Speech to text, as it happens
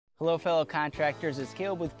Hello fellow contractors, it's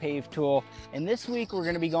Caleb with Pave Tool, and this week we're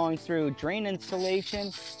going to be going through drain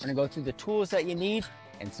installation. We're going to go through the tools that you need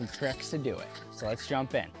and some tricks to do it. So let's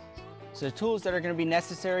jump in. So the tools that are going to be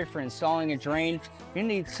necessary for installing a drain, you're going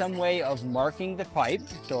to need some way of marking the pipe.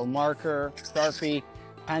 So a marker, Sharpie,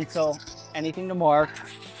 pencil, anything to mark.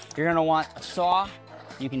 You're going to want a saw.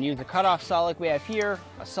 You can use a cutoff saw like we have here,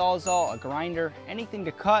 a sawzall, a grinder, anything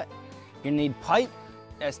to cut. You're going to need pipe,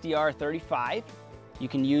 SDR 35. You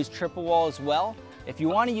can use triple wall as well. If you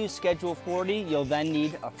want to use Schedule 40, you'll then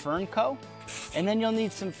need a Fernco, and then you'll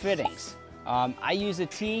need some fittings. I use a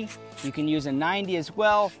T, you can use a 90 as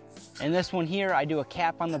well, and this one here, I do a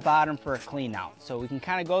cap on the bottom for a clean out. So we can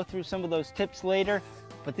kind of go through some of those tips later,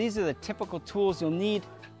 but these are the typical tools you'll need,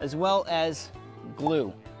 as well as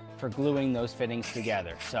glue for gluing those fittings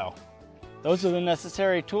together. So those are the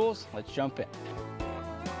necessary tools. Let's jump in.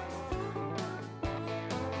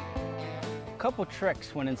 Couple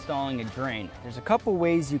tricks when installing a drain. There's a couple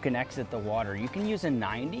ways you can exit the water. You can use a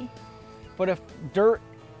 90, but if dirt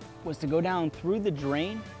was to go down through the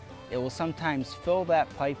drain, it will sometimes fill that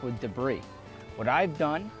pipe with debris. What I've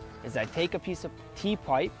done is I take a piece of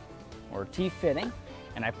T-pipe or T-fitting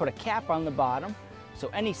and I put a cap on the bottom, so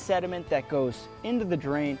any sediment that goes into the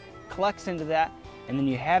drain collects into that, and then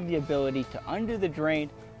you have the ability to undo the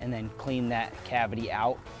drain and then clean that cavity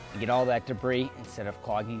out and get all that debris instead of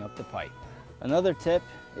clogging up the pipe. Another tip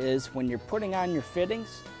is when you're putting on your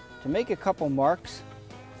fittings, to make a couple marks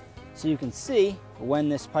so you can see when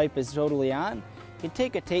this pipe is totally on. You can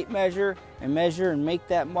take a tape measure and make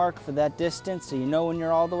that mark for that distance so you know when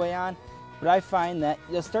you're all the way on. But I find that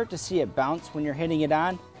you'll start to see it bounce when you're hitting it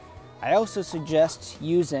on. I also suggest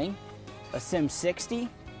using a Sim 60.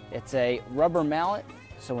 It's a rubber mallet,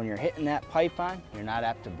 so when you're hitting that pipe on, you're not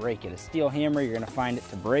apt to break it. A steel hammer, you're gonna find it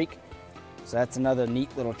to break. So that's another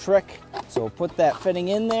neat little trick. So we'll put that fitting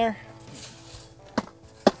in there.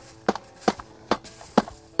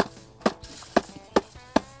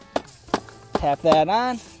 Tap that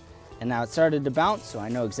on, and now it started to bounce, so I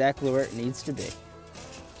know exactly where it needs to be.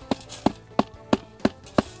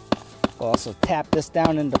 We'll also tap this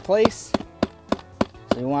down into place.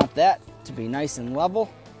 So we want that to be nice and level.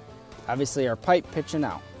 Obviously our pipe pitching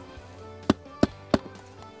out.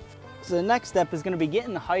 So the next step is going to be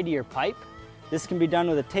getting the height of your pipe. This can be done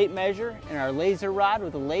with a tape measure and our laser rod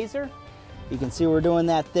with a laser. You can see we're doing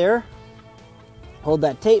that there. Hold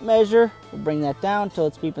that tape measure, we'll bring that down until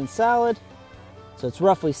it's beeping solid. So it's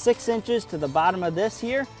roughly 6 inches to the bottom of this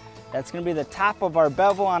here. That's going to be the top of our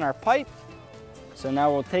bevel on our pipe. So now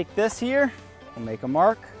we'll take this here, we'll make a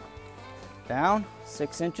mark down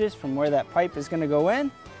 6 inches from where that pipe is going to go in.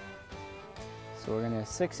 So we're going to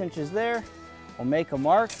 6 inches there, we'll make a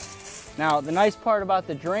mark. Now the nice part about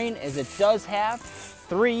the drain is it does have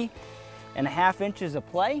 3.5 inches of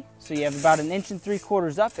play. So you have about 1 3/4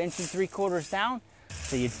 inches up, 1 3/4 inches down.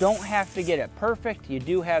 So you don't have to get it perfect. You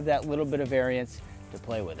do have that little bit of variance to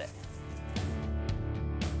play with it.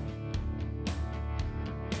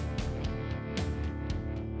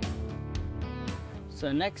 So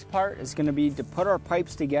the next part is going to be to put our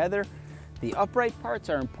pipes together. The upright parts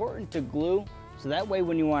are important to glue, so that way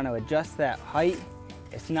when you want to adjust that height,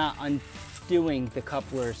 it's not undoing the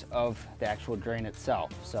couplers of the actual drain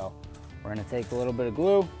itself. So we're going to take a little bit of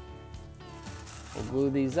glue. We'll glue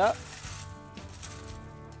these up.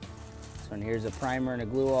 So here's a primer and a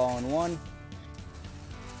glue all in one.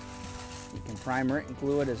 You can primer it and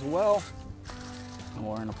glue it as well. And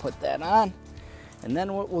we're going to put that on. And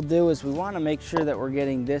then what we'll do is we want to make sure that we're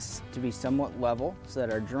getting this to be somewhat level so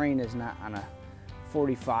that our drain is not on a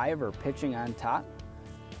 45 or pitching on top.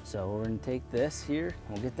 So we're going to take this here,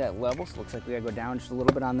 we'll get that level. So it looks like we got to go down just a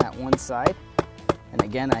little bit on that one side. And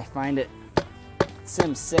again, I find it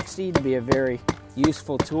Sim 60 to be a very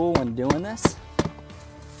useful tool when doing this.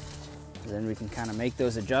 Then we can kind of make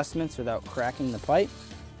those adjustments without cracking the pipe.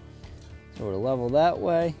 So we're level that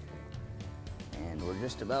way, and we're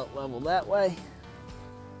just about level that way.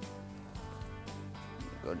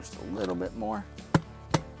 Go just a little bit more.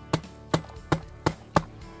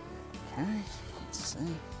 Okay, let's see.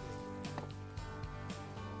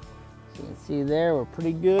 So you can see there, we're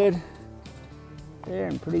pretty good there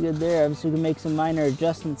and pretty good there. Obviously we can make some minor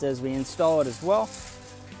adjustments as we install it as well.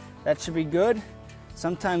 That should be good.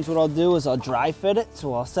 Sometimes what I'll do is I'll dry fit it,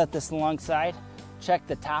 so I'll set this alongside, check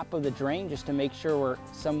the top of the drain just to make sure we're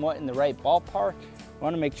somewhat in the right ballpark. You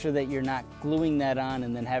want to make sure that you're not gluing that on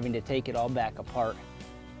and then having to take it all back apart.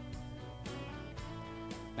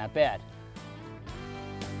 Not bad.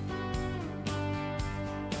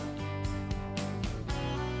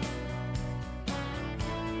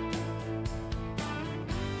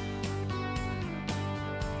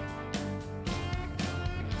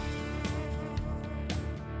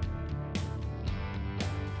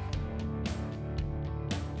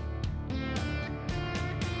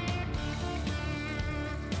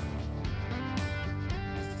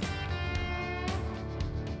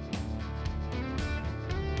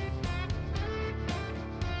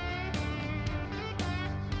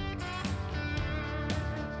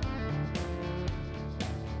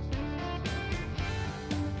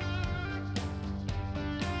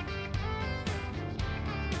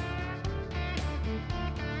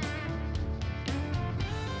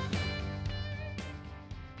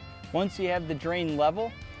 Once you have the drain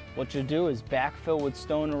level, what you'll do is backfill with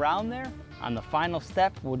stone around there. On the final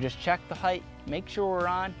step, we'll just check the height, make sure we're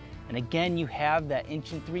on, and again, you have that 1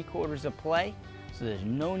 3/4 of play, so there's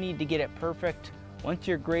no need to get it perfect. Once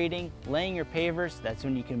you're grading, laying your pavers, that's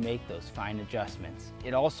when you can make those fine adjustments.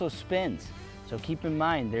 It also spins, so keep in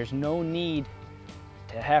mind, there's no need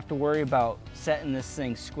to have to worry about setting this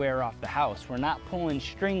thing square off the house. We're not pulling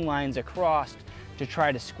string lines across to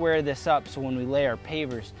try to square this up so when we lay our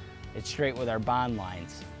pavers, it's straight with our bond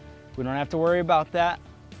lines. We don't have to worry about that.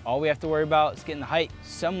 All we have to worry about is getting the height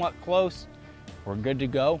somewhat close. We're good to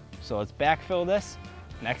go. So let's backfill this.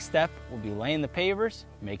 Next step will be laying the pavers,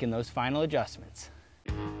 making those final adjustments.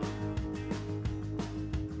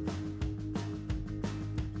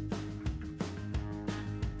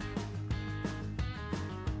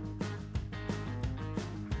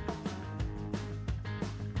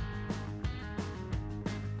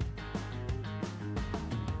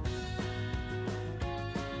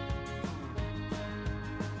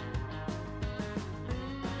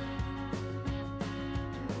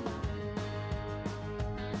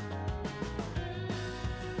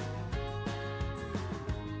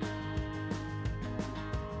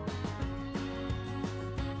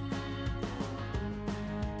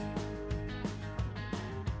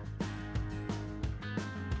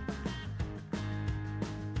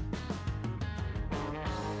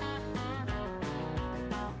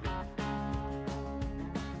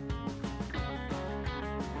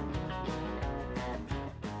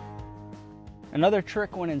 Another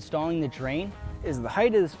trick when installing the drain is the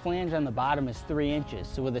height of this flange on the bottom is 3 inches.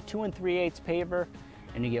 So with a 2 3/8 paver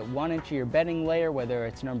and you get 1 inch of your bedding layer, whether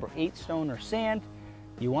it's number 8 stone or sand,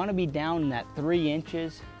 you want to be down in that 3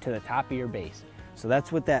 inches to the top of your base. So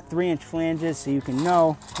that's what that 3-inch flange is, so you can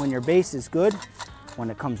know when your base is good when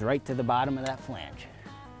it comes right to the bottom of that flange.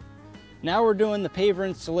 Now we're doing the paver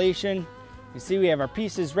installation. You see we have our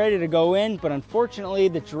pieces ready to go in, but unfortunately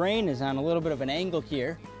the drain is on a little bit of an angle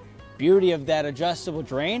here. Beauty of that adjustable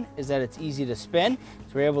drain is that it's easy to spin.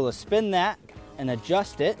 So we're able to spin that and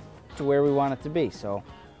adjust it to where we want it to be. So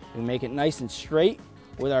we make it nice and straight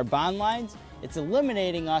with our bond lines. It's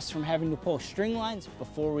eliminating us from having to pull string lines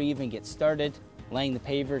before we even get started laying the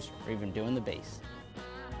pavers or even doing the base.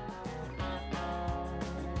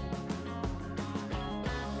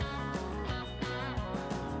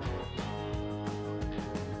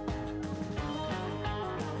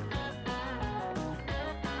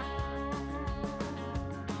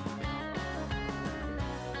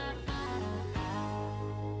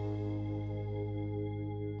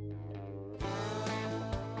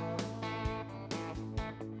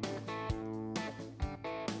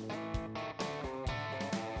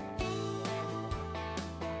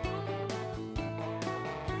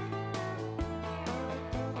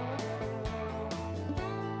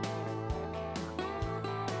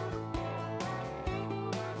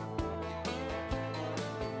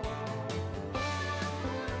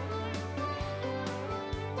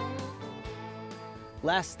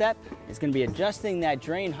 Last step is going to be adjusting that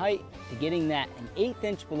drain height to getting that 1/8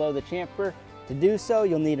 inch below the chamfer. To do so,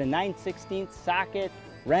 you'll need a 9/16 socket,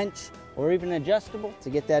 wrench, or even adjustable to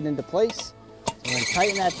get that into place. So we're going to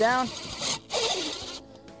tighten that down.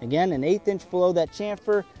 Again, 1/8 inch below that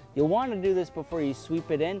chamfer. You'll want to do this before you sweep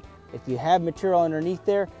it in. If you have material underneath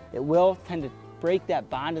there, it will tend to break that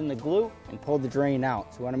bond in the glue and pull the drain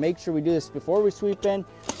out. So we want to make sure we do this before we sweep in,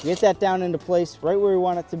 get that down into place right where we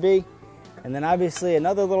want it to be. And then obviously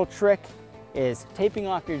another little trick is taping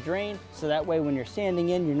off your drain so that way when you're sanding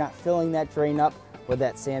in, you're not filling that drain up with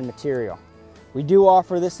that sand material. We do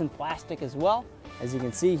offer this in plastic as well. As you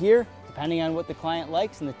can see here, depending on what the client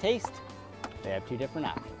likes and the taste, they have 2 different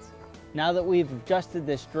options. Now that we've adjusted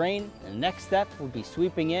this drain, the next step will be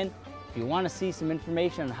sweeping in. If you want to see some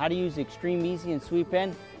information on how to use Extreme Easy and sweep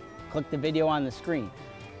in, click the video on the screen.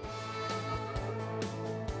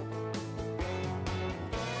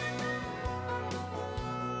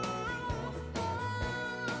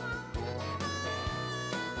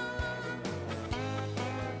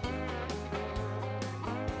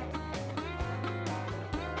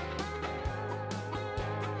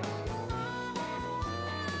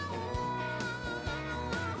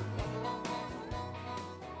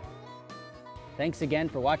 Thanks again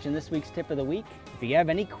for watching this week's Tip of the Week. If you have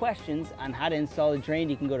any questions on how to install a drain,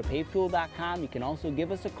 you can go to pavetool.com. You can also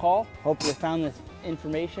give us a call. Hope you found this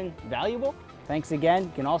information valuable. Thanks again.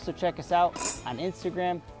 You can also check us out on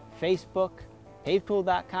Instagram, Facebook,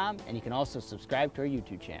 pavetool.com, and you can also subscribe to our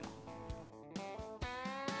YouTube channel.